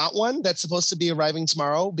just got one that's supposed to be arriving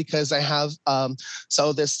tomorrow, because I have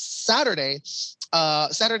so this Saturday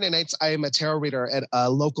nights, I am a tarot reader at a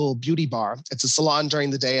local beauty bar. It's a salon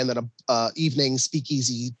during the day, and then a evening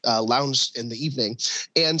speakeasy lounge in the evening.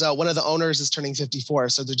 And one of the owners is turning 54,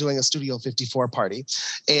 so they're doing a Studio 54 party.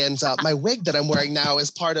 And my wig that I'm wearing now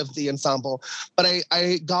is part of the ensemble. But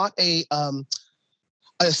I got a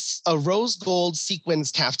rose gold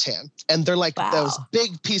sequins caftan, and they're like those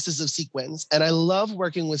big pieces of sequins. And I love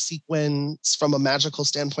working with sequins from a magical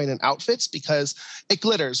standpoint in outfits, because it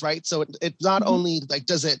glitters, right? So it not only like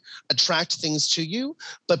does it attract things to you,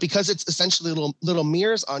 but because it's essentially little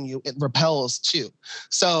mirrors on you, it repels too.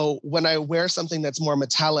 So when I wear something that's more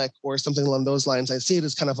metallic or something along those lines, I see it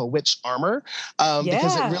as kind of a witch armor,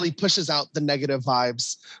 because it really pushes out the negative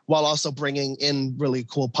vibes while also bringing in really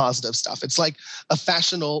cool positive stuff. It's like a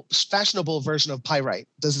fashionable version of pyrite.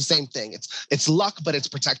 Does the same thing. It's luck, but it's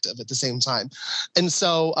protective at the same time. And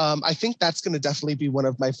so I think that's going to definitely be one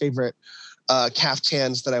of my favorite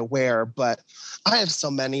caftans that I wear. But I have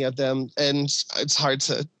so many of them, and it's hard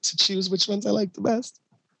to choose which ones I like the best.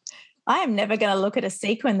 I am never going to look at a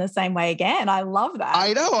sequin the same way again. I love that.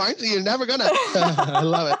 I know, aren't you? You're never going to. I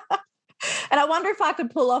love it. And I wonder if I could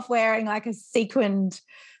pull off wearing like a sequined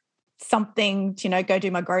something to, go do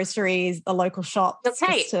my groceries, the local shops. The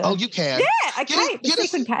cape. Oh, you can. Yeah, a cape, a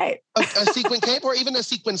sequin cape. A sequin cape, or even a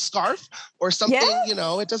sequin scarf or something,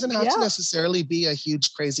 it doesn't have to necessarily be a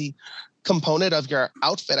huge, crazy component of your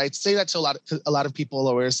outfit. I'd say that to a lot of people,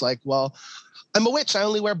 where it's like, well, I'm a witch, I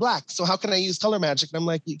only wear black, so how can I use color magic? And I'm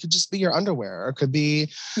like, it could just be your underwear, or it could be,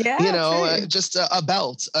 just a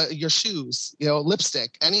belt, your shoes,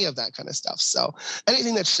 lipstick, any of that kind of stuff. So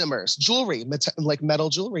anything that shimmers, jewelry, like metal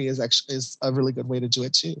jewelry is a really good way to do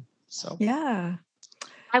it too. So yeah.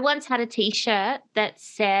 I once had a T-shirt that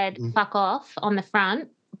said "fuck off" on the front,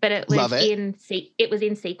 but it was in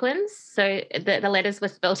sequins, so the letters were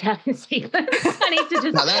spelled out in sequins. I need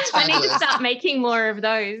to start making more of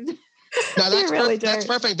those. No, that's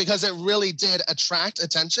perfect, because it really did attract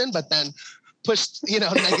attention, but then pushed,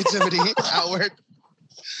 negativity outward.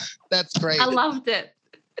 That's great. I loved it.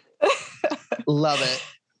 Love it.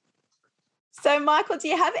 So, Michael, do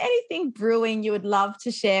you have anything brewing you would love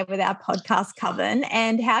to share with our podcast coven?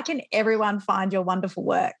 And how can everyone find your wonderful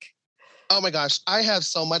work? Oh my gosh, I have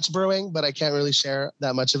so much brewing, but I can't really share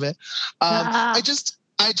that much of it. I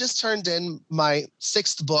just turned in my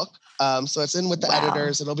 6th book. So it's in with the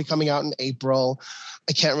editors. It'll be coming out in April.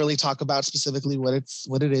 I can't really talk about specifically what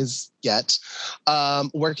it is yet.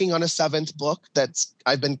 Working on a 7th book that's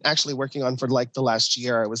I've been actually working on for like the last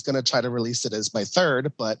year. I was going to try to release it as my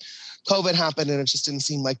 3rd, but COVID happened and it just didn't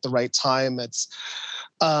seem like the right time. It's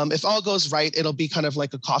if all goes right, it'll be kind of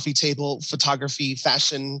like a coffee table photography,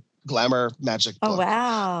 fashion, glamour, magic book. Oh,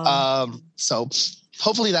 wow. So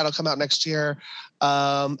hopefully that'll come out next year.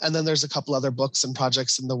 And then there's a couple other books and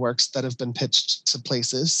projects in the works that have been pitched to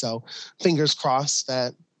places. So fingers crossed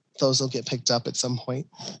that those will get picked up at some point.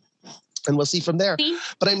 And we'll see from there.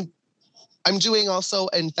 But I'm doing also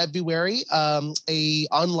in February a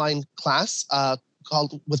online class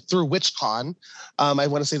through WitchCon. I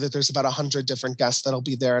want to say that there's about 100 different guests that'll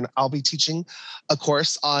be there, and I'll be teaching a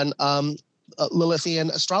course on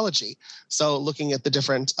Lilithian astrology. So looking at the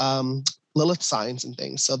different Lilith signs and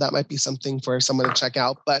things. So that might be something for someone to check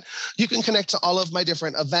out. But you can connect to all of my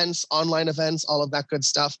different events, online events, all of that good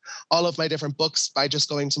stuff, all of my different books by just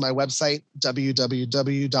going to my website,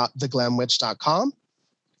 www.theglamwitch.com.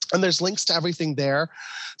 And there's links to everything there,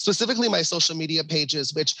 specifically my social media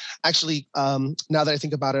pages, which actually, now that I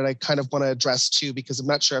think about it, I kind of want to address too, because I'm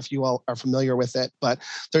not sure if you all are familiar with it, but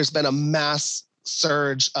there's been a mass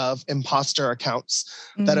surge of imposter accounts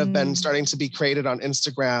that have been starting to be created on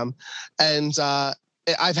Instagram. And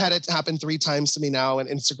I've had it happen 3 times to me now, and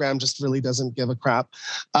Instagram just really doesn't give a crap.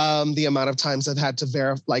 The amount of times I've had to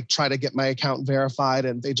try to get my account verified,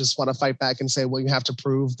 and they just want to fight back and say, well, you have to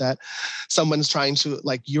prove that someone's trying to,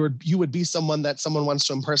 like, you would be someone that someone wants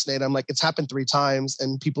to impersonate. I'm like, it's happened 3 times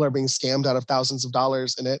and people are being scammed out of thousands of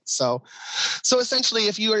dollars in it. So essentially,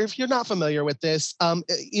 if you're not familiar with this,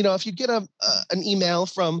 if you get an email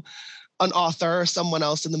from an author or someone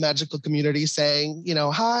else in the magical community saying,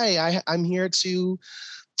 hi, I'm here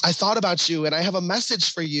I thought about you and I have a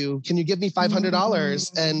message for you. Can you give me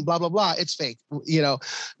 $500 and blah, blah, blah. It's fake.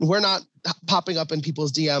 We're not popping up in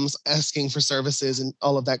people's DMs asking for services and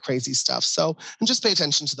all of that crazy stuff. So, and just pay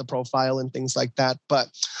attention to the profile and things like that. But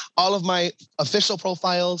all of my official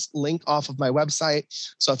profiles link off of my website.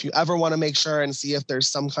 So if you ever want to make sure and see if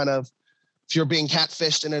there's if you're being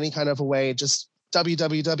catfished in any kind of a way, just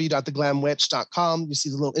www.theglamwitch.com. You see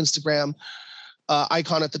the little Instagram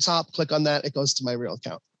icon at the top. Click on that. It goes to my real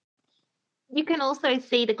account. You can also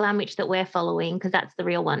see the Glam Witch that we're following, because that's the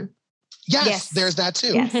real one. Yes, there's that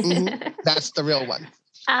too. Yes. Mm-hmm. That's the real one.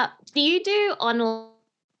 Do you do online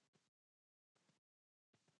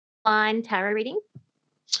tarot reading?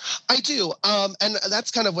 I do. And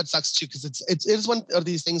that's kind of what sucks too, because it is one of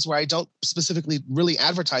these things where I don't specifically really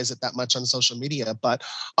advertise it that much on social media. But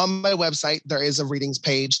on my website, there is a readings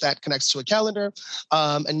page that connects to a calendar.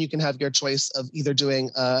 And you can have your choice of either doing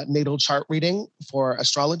a natal chart reading for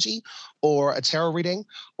astrology, or a tarot reading,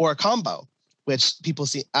 or a combo, which people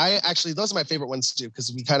see. Those are my favorite ones to do,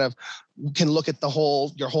 because we kind of can look at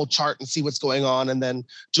your whole chart and see what's going on, and then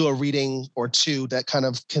do a reading or two that kind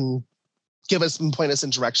of can give us and point us in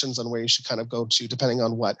directions on where you should kind of go to, depending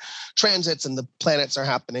on what transits and the planets are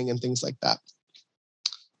happening and things like that.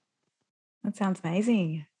 That sounds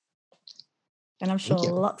amazing. And I'm sure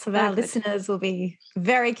lots of our listeners will be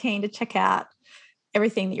very keen to check out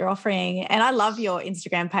everything that you're offering. And I love your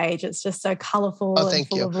Instagram page. It's just so colorful and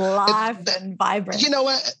full of life and vibrant. You know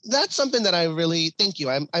what? That's something that I really, thank you.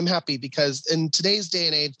 I'm happy, because in today's day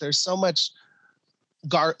and age, there's so much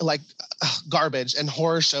garbage and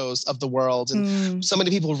horror shows of the world, and so many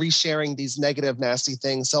people resharing these negative, nasty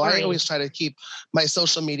things. So I always try to keep my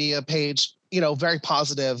social media page, very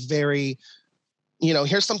positive, very,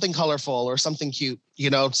 here's something colorful or something cute,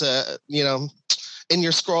 in your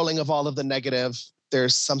scrolling of all of the negative,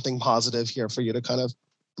 there's something positive here for you to kind of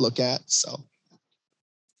look at. So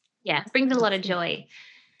yeah, it brings a lot of joy.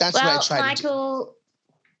 That's what I try Michael, to do.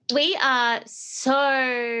 We are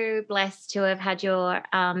so blessed to have had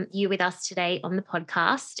you with us today on the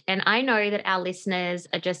podcast. And I know that our listeners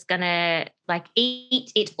are just going to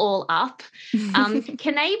eat it all up.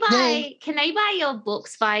 Can they buy your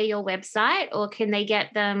books via your website, or can they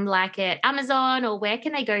get them at Amazon, or where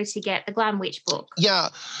can they go to get the Glam Witch book? Yeah.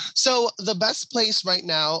 So the best place right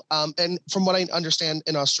now, and from what I understand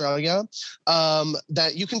in Australia,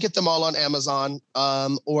 that you can get them all on Amazon,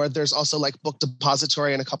 or there's also Book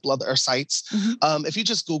Depository and a couple other sites. If you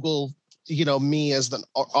just Google me as the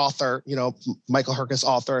author, Michael Hercus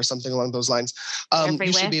author or something along those lines,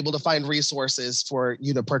 you should be able to find resources for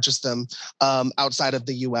you to purchase them outside of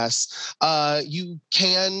the US. You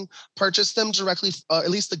can purchase them directly, at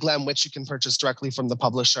least the Glam Witch you can purchase directly from the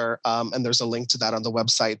publisher, and there's a link to that on the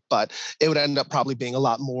website, but it would end up probably being a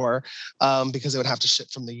lot more because it would have to ship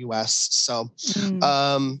from the US. So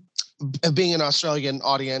being an Australian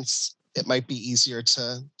audience, it might be easier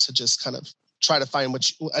to just kind of try to find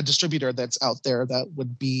a distributor that's out there that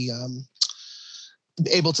would be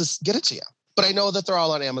able to get it to you. But I know that they're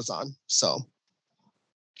all on Amazon. So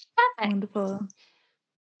perfect. Wonderful.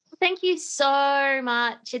 thank you so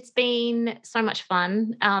much. It's been so much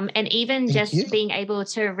fun. And even Thank just you. being able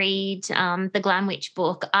to read the Glam Witch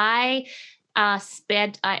book, I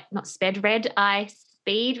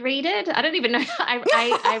speed readed. I don't even know.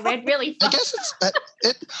 I read really I fast.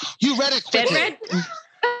 guess you read it Sped quickly. read.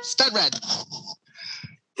 Sped read.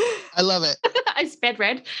 I love it. I sped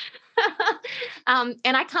read. And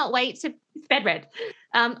I can't wait to sped read.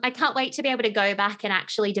 I can't wait to be able to go back and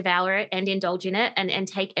actually devour it and indulge in it and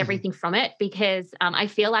take everything from it, because I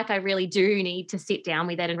feel like I really do need to sit down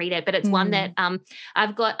with it and read it. But it's one that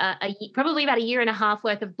I've got probably about a year and a half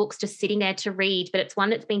worth of books just sitting there to read, but it's one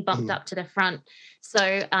that's been bumped up to the front. So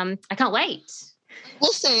I can't wait.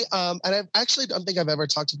 We'll say, and I actually don't think I've ever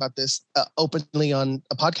talked about this openly on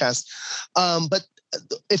a podcast, but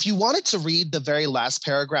if you wanted to read the very last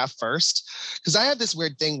paragraph first, because I have this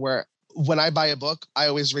weird thing where when I buy a book, I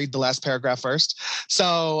always read the last paragraph first.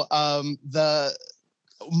 So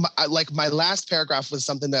my last paragraph was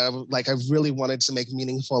something that I really wanted to make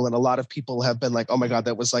meaningful, and a lot of people have been like, "Oh my God,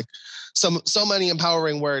 that was like so many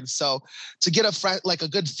empowering words." So to get a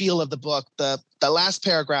good feel of the book, the last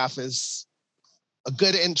paragraph is a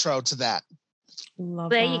good intro to that.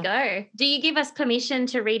 Love there that. you go. Do you give us permission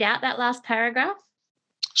to read out that last paragraph?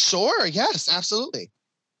 Sure. Yes, absolutely.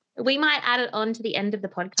 We might add it on to the end of the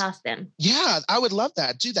podcast then. Yeah, I would love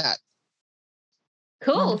that. Do that.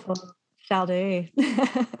 Cool. Wonderful. Shall do.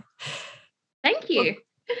 Thank you.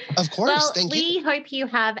 Of course. Well, Thank you. we hope you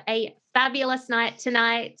have a fabulous night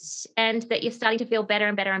tonight and that you're starting to feel better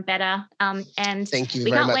and better and better. And Thank you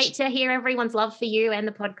we very can't much. wait to hear everyone's love for you and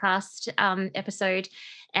the podcast episode.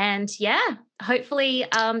 And hopefully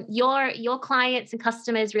your clients and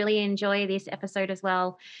customers really enjoy this episode as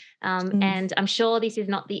well. And I'm sure this is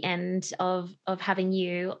not the end of having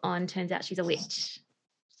you on Turns Out She's a Witch.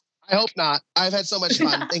 I hope not. I've had so much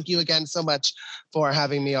fun. Thank you again so much for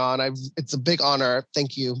having me on. It's a big honor.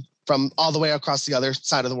 Thank you from all the way across the other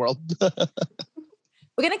side of the world.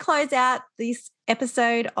 We're going to close out this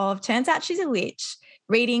episode of Turns Out She's a Witch,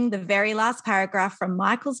 reading the very last paragraph from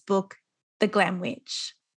Michael's book, The Glam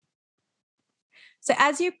Witch. So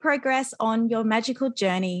as you progress on your magical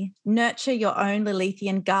journey, nurture your own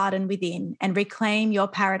Lilithian garden within and reclaim your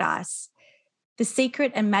paradise, the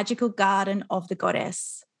secret and magical garden of the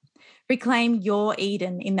goddess. Reclaim your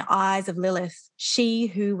Eden in the eyes of Lilith, she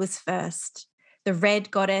who was first, the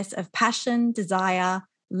red goddess of passion, desire,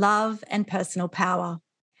 love, and personal power.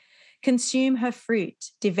 Consume her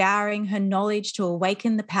fruit, devouring her knowledge to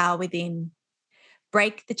awaken the power within.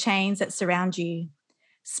 Break the chains that surround you.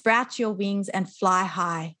 Sprout your wings and fly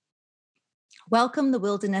high. Welcome the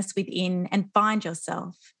wilderness within and find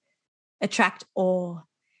yourself. Attract awe.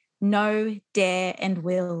 Know, dare, and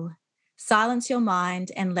will. Silence your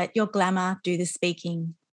mind and let your glamour do the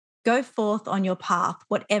speaking. Go forth on your path,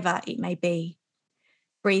 whatever it may be.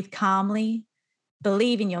 Breathe calmly,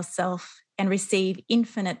 believe in yourself, and receive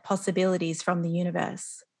infinite possibilities from the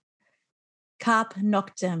universe. Carpe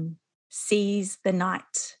noctem, seize the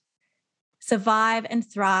night. Survive and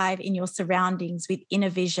thrive in your surroundings with inner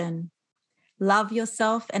vision. Love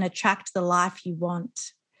yourself and attract the life you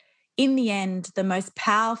want. In the end, the most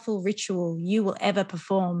powerful ritual you will ever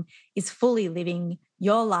perform is fully living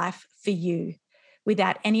your life for you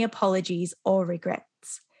without any apologies or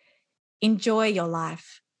regrets. Enjoy your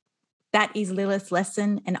life. That is Lilith's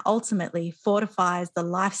lesson and ultimately fortifies the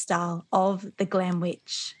lifestyle of the Glam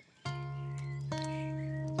Witch.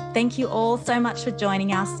 Thank you all so much for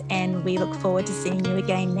joining us, and we look forward to seeing you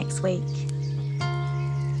again next week.